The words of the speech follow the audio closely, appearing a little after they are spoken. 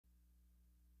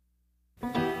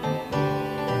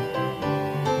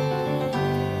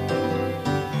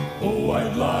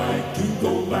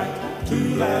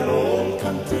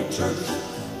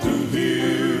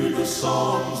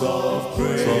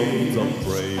songs of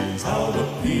praise. How the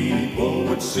people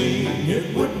would sing,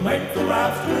 it would make the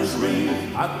rafters ring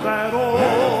at that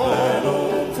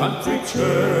old country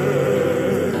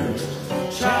church.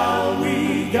 Shall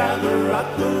we gather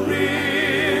at the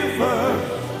river,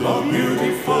 the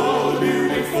beautiful,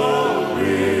 beautiful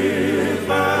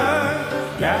river?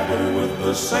 Gather with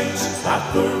the saints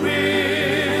at the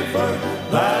river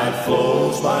that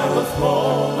flows by the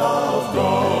throne of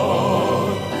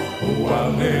God. Oh,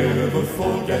 I'll never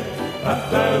forget at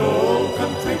that old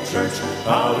country church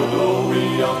how the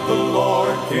glory of the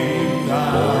Lord came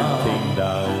down.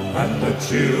 And the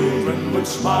children would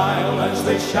smile as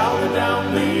they shouted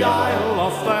down the aisle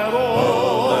of that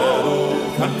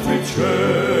old country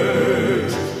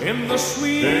church. In the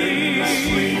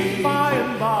sweet by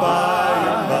and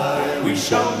by, we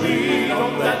shall meet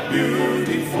on that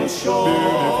beautiful shore.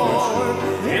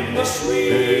 In the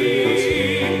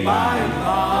sweet by and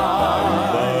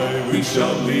by, we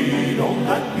shall meet on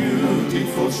that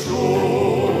beautiful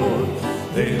shore.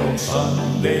 Then on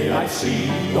Sunday I see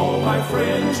all my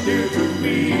friends dear to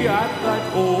me at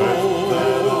that old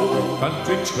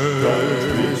country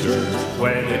church.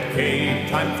 When it came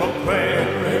time for prayer,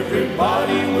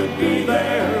 everybody would be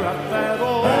there at that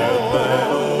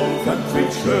old country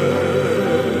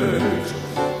church.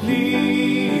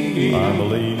 Leaning,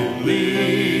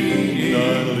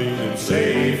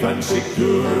 safe and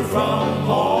secure from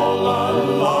all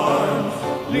alarm.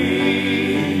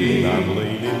 Leaning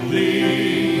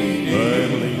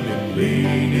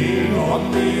on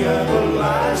the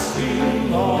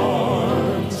everlasting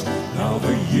arms. Now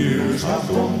the years have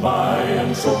gone by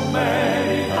and so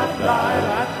many have died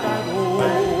at that old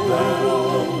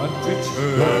country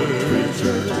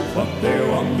church. But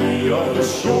they're on the other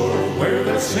shore where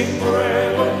they'll sing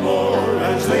forevermore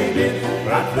as they did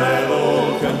at that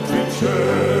old country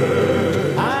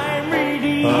church. I'm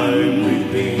redeemed,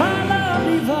 my love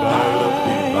divine,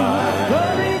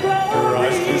 glory, glory,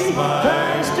 Christ is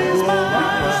mine,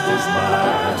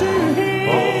 to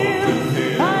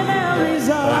Him, I now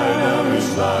reside,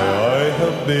 I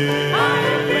have been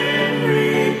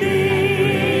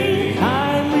redeemed,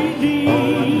 I'm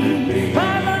redeemed,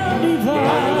 my love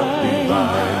divine,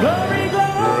 glory,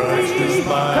 glory, Christ is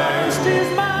mine,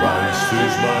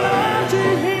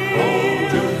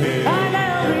 to Him, I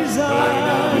now reside,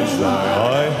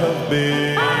 I have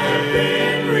been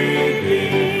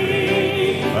redeemed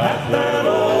at that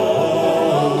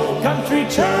old country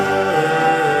church.